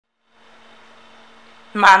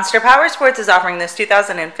Monster Powersports is offering this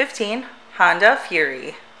 2015 Honda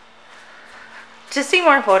Fury. To see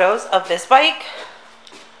more photos of this bike,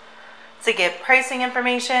 to get pricing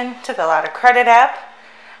information, to fill out a credit app,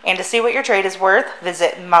 and to see what your trade is worth,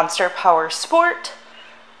 visit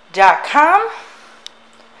monsterpowersport.com.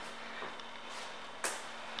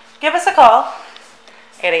 Give us a call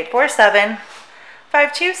at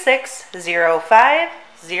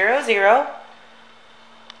 847-526-0500.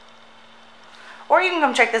 Or you can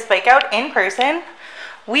come check this bike out in person.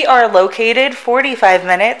 We are located 45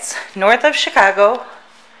 minutes north of Chicago,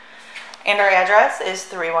 and our address is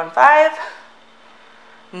 315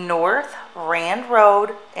 North Rand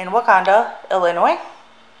Road in Wauconda, Illinois.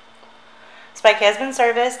 This bike has been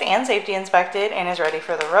serviced and safety inspected and is ready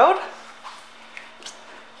for the road.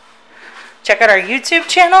 Check out our YouTube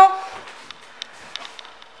channel,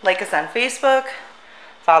 like us on Facebook,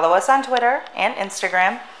 follow us on Twitter and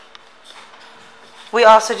Instagram. We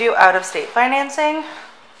also do out-of-state financing,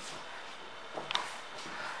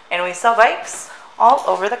 and we sell bikes all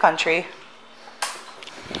over the country.